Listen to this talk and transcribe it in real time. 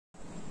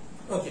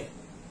Okay.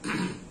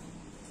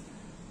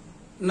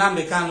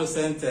 Nnamdi Kanu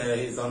sent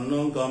his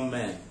unknown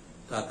gunmen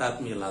to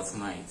attack me last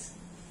night.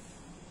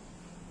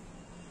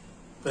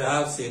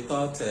 Perhaps he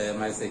thought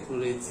my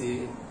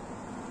security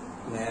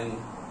men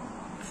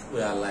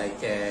were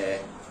like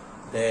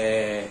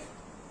the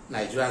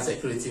Nigerian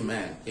security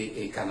men.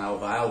 He can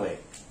overpower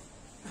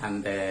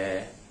and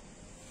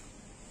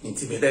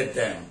intimidate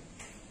them,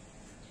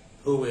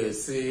 who will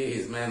see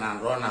his men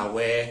and run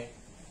away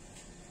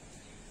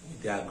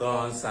with their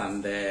guns,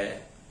 and they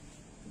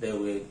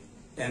will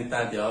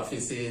enter the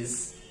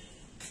offices,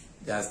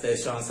 their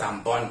stations,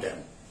 and burn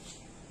them.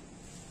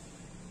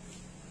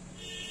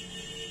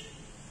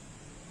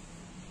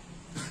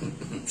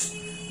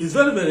 It's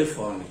very, very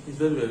funny. It's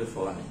very, very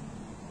funny.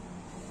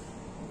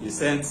 You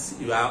sent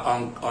your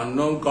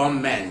unknown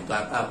gunmen to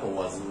attack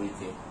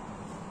Uwazurike.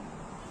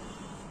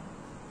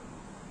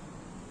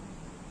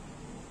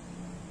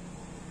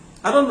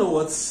 I don't know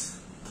what's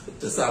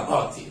to say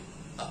about it,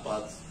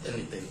 about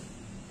anything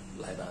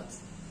like that.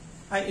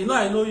 I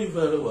know you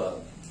very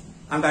well,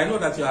 and I know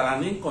that you are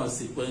an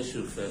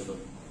inconsequential fellow.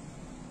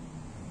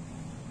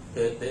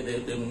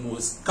 The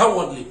most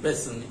cowardly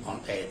person on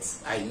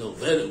earth. I know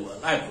very well.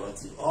 I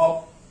brought you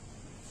up.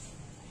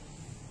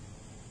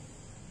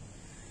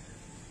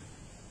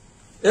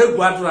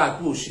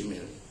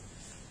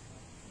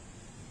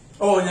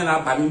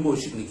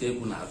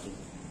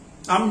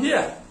 I'm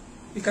here.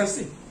 You can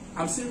see.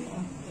 I'm sitting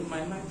in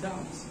my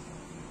nightgowns.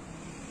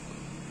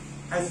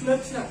 I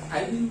slept here.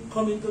 I didn't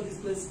come into this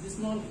place this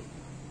morning.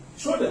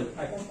 Show them.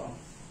 I come from.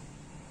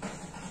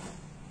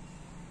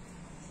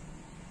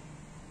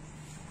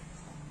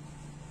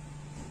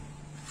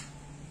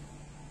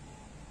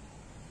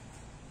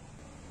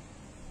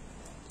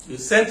 You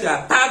sent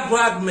your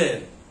tag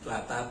men to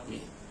attack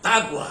me.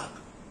 Tag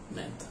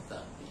men to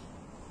attack me.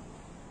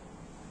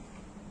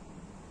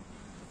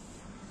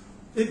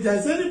 If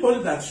there's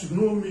anybody that should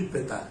know me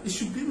better, it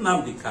should be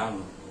Nnamdi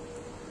Kanu.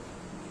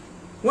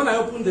 When I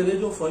opened the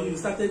radio for you, you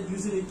started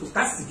using it to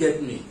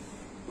castigate me.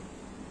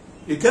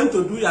 You came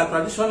to do your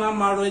traditional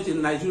marriage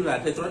in Nigeria.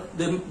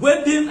 The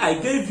wedding, I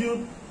gave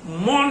you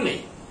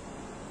money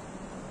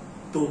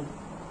to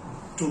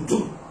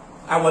do.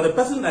 I was the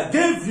person that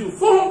gave you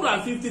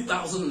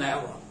 450,000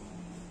 naira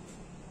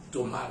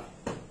to marry,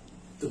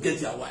 to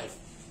get your wife,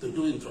 to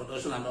do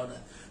introduction and all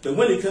that. But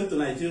when it came to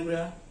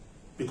Nigeria,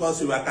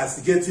 because you were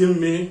castigating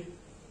me,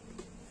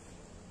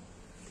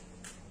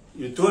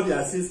 you told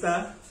your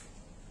sister,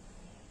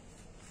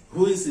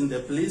 who is in the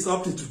police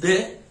up to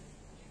today,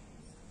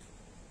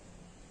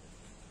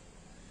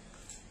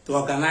 to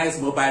organize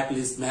mobile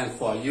policemen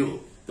for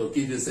you, to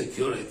give you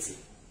security,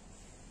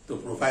 to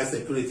provide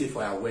security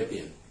for your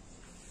wedding.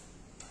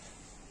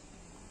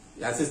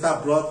 Your sister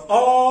brought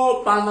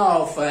all manner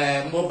of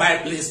mobile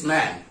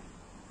policemen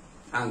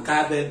and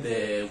guarded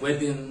the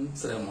wedding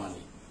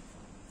ceremony.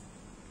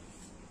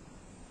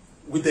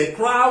 With the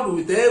crowd,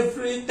 with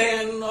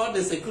everything, all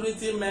the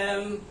security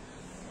men,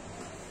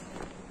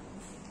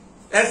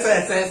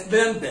 SSS,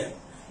 them.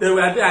 They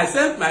were there. I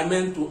sent my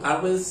men to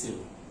arrest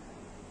you.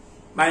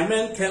 My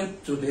men came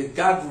to the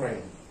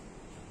gathering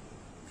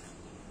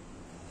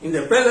in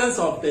the presence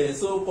of the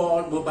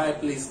so-called mobile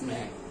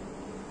policemen.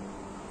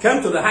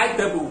 Came to the high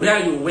table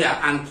where you were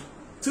and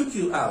took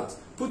you out,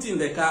 put you in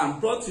the car and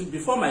brought you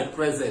before my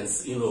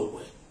presence in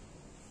Ogwe.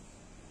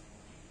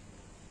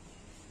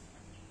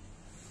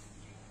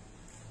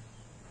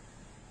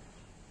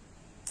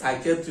 I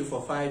kept you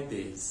for 5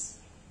 days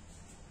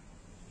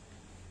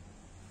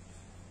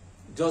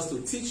just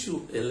to teach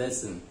you a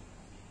lesson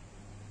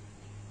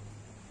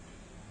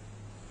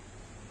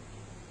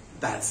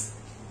that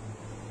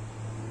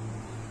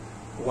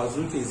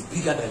Uwazurike is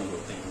bigger than you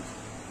think.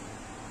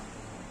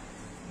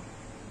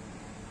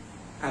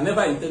 I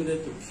never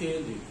intended to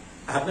kill you.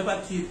 I have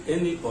never killed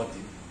anybody.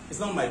 It's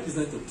not my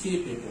business to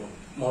kill people.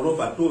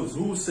 Moreover, those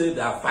who say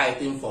they are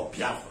fighting for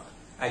Biafra,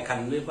 I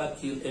can never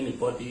kill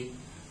anybody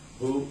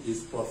who is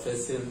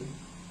professing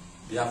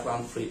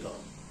Biafran freedom.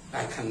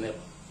 I can never.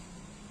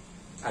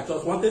 I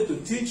just wanted to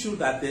teach you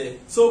that the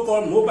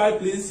so-called mobile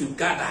police you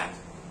gathered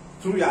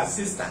through your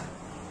sister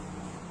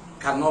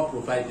cannot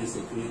provide you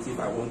security if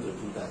I want to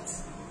do that.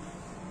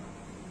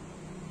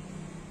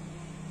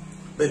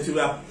 But you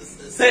are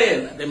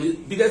saying the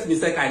biggest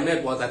mistake I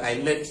made was that I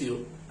left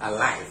you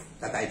alive,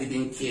 that I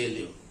didn't kill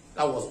you.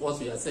 That was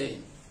what you are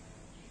saying.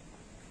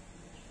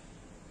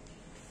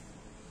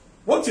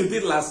 What you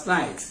did last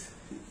night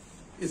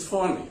is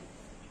funny.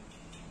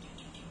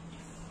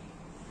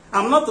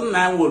 I'm not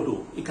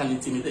Naiwodo, you can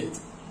intimidate.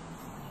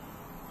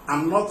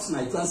 I'm not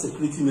Nigerian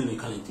security man, you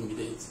can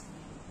intimidate.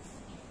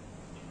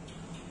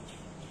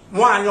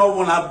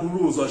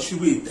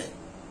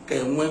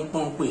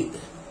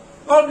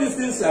 All these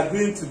things you are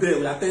doing today,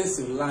 we are things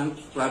you learned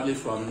probably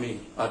from me,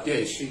 or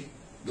she,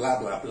 blah,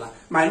 blah, blah.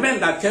 My men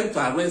that came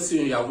to arrest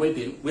you in your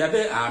wedding, were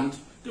they armed?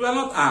 They were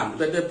not armed,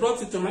 but they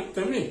brought it to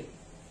me.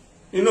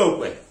 You know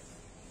where?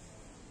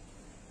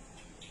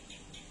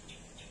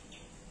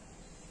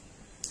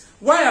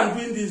 Why I'm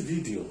doing this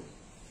video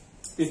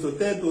is to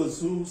tell those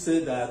who say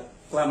that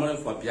clamoring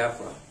for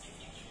Biafra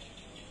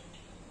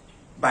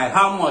by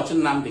how much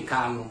Nnamdi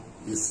Kanu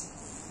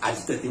is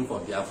agitating for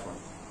Biafra.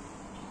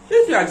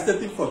 If you're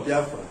agitating for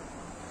Biafra,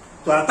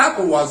 to attack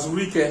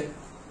Uwazurike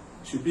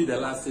should be the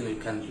last thing you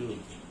can do.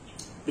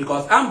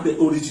 Because I'm the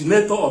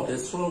originator of the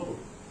struggle.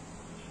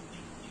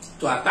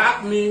 To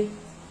attack me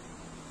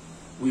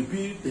will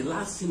be the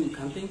last thing you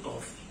can think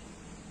of.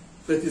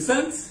 50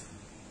 cents,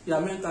 you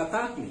are meant to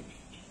attack me.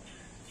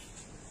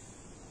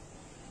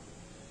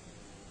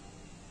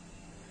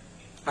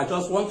 I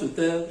just want to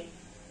tell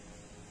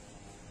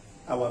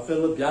our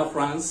fellow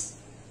Biafrans,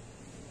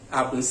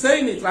 I've been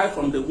saying it right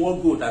from the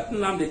word go that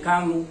Nnamdi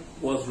Kanu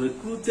was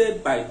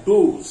recruited by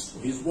those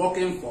he's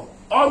working for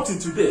up to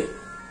today,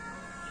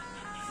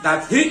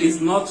 that he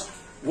is not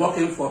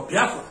working for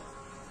Biafra.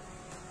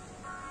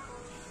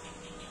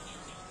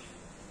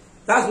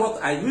 That's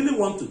what I really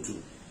want to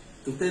do,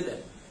 to tell them.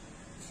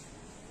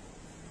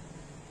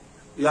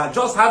 You are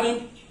just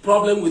having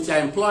problem with your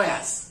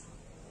employers.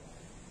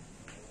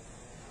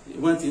 You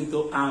went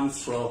into armed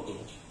struggle.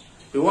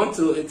 You want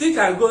to think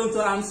I go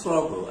into armed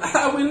struggle?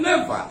 I will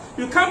never.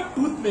 You can't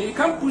put me, you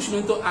can't push me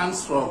into armed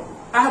struggle.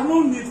 I have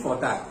no need for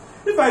that.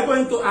 If I go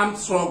into armed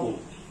struggle,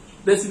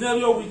 the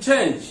scenario will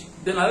change.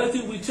 The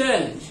narrative will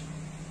change.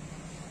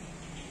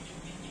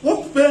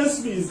 What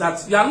pains me is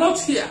that you are not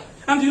here,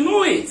 and you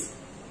know it.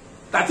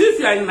 That if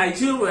you are in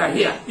Nigeria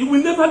here, you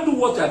will never do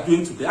what you are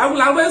doing today. I will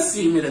arrest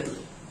you immediately.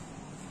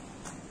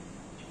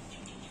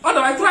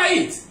 Otherwise, try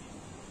it.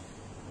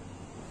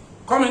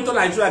 Come into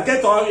Nigeria,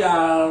 get all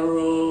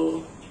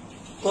your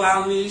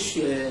clownish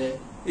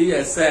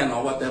ESN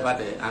or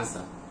whatever the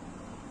answer.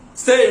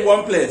 Stay in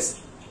one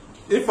place.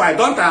 If I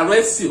don't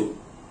arrest you,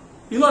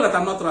 you know that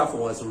I'm not around for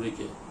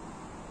Uwazurike.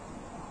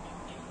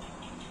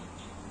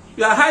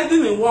 You are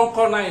hiding in one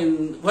corner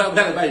in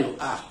wherever you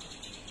are.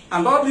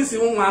 And all these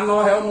even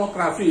no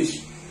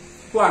crayfish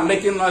who are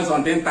making noise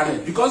on the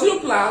internet because you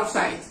play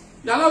outside.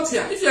 You are not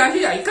here. If you are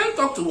here, you can't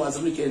talk to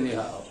Uwazurike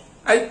anyhow.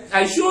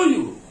 I show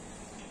you.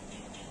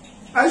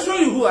 I show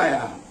you who I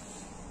am.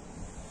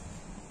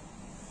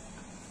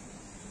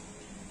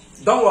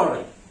 Don't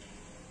worry.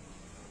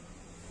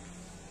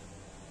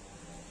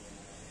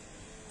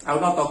 I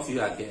will not talk to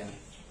you again.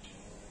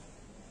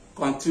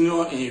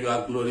 Continue in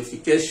your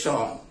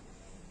glorification,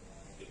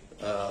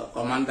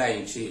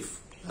 Commander-in-Chief,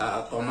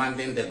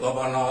 commanding the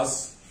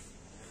governors,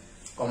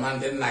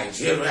 commanding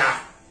Nigeria.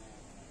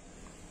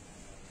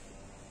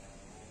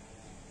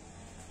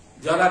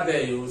 The other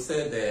day you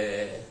said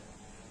the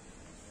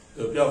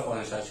Bureau of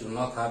Financial should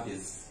not have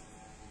his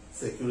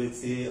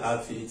security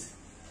outfit.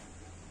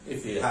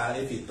 If he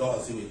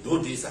does, he will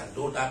do this and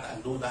do that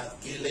and do that,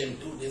 kill him,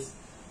 do this.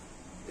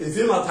 Is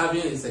he not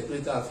having his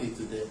security outfit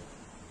today?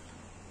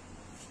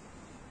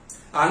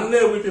 And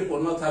we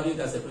people not having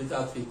their security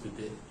outfit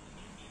today.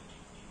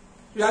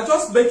 You are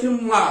just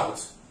making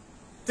mouth.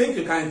 Think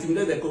you can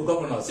intimidate the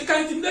governors. You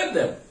can intimidate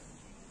them.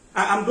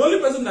 I'm the only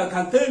person that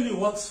can tell you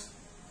what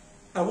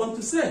I want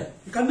to say.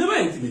 You can never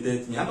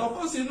intimidate me. And of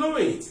course you know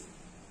it.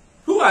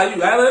 Who are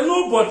you? I am a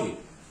nobody.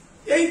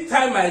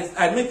 Anytime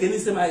I make any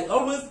statement, I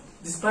always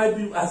describe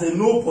you as a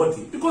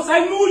nobody. Because I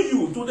know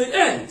you to the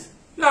end.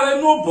 You are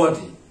a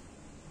nobody.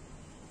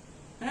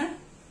 Eh?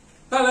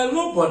 You are a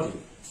nobody.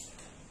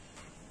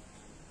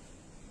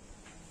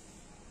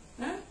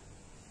 Eh?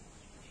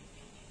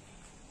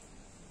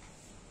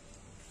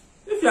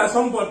 If you are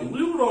somebody, will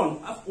you run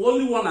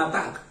only one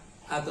attack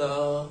at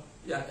your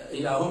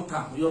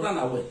hometown? You run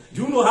away.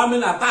 Do you know how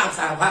many attacks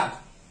I've had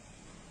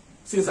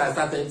since I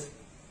started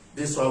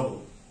this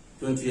struggle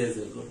 20 years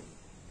ago?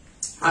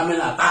 How many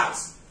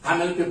attacks? How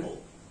many people?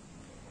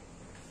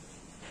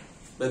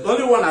 But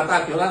only one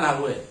attack, you run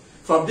away.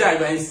 From there,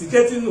 you are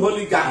instigating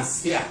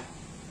hooligans here.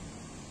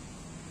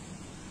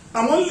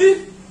 I'm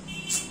only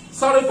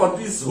sorry for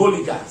these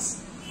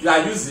hooligans you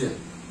are using.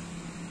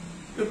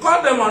 You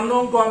call them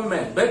unknown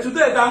gunmen, but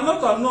today they are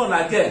not unknown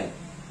again.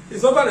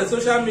 It's over the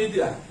social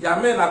media. Your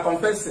men are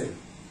confessing.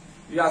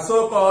 You are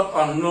so-called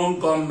unknown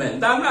gunmen.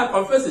 They are not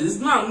confessing. It's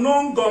not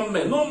unknown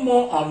gunmen, no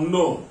more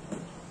unknown.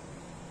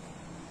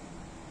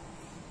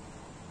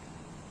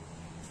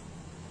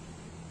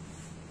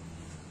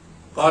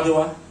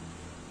 Kodiwa,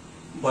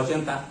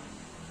 Bojenta,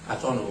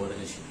 Atono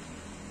Orenshi.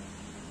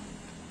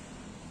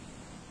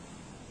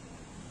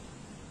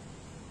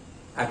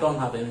 I don't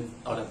have any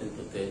other thing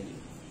to tell you.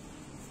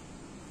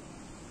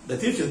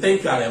 But if you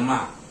think you are a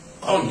man,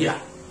 come here.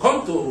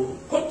 Come to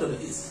the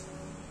east.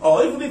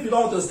 Or even if you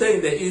don't want to stay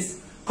in the east,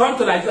 come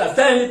to Nigeria,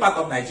 stay in any part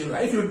of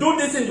Nigeria. If you do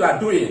this thing you are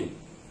doing,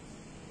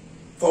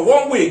 for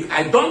 1 week,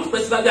 I don't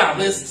personally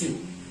arrest you.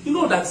 You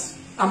know that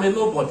I'm a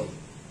nobody.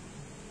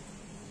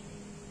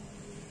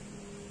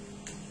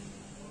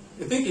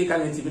 You think you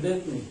can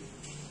intimidate me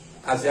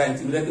as you are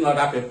intimidating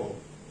other people?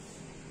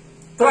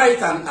 Try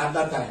it and at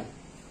that time.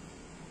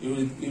 You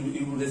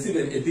will receive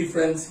a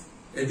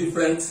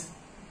different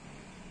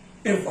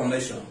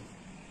information.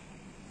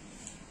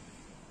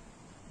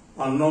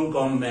 Unknown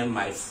gunmen,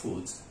 my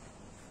food.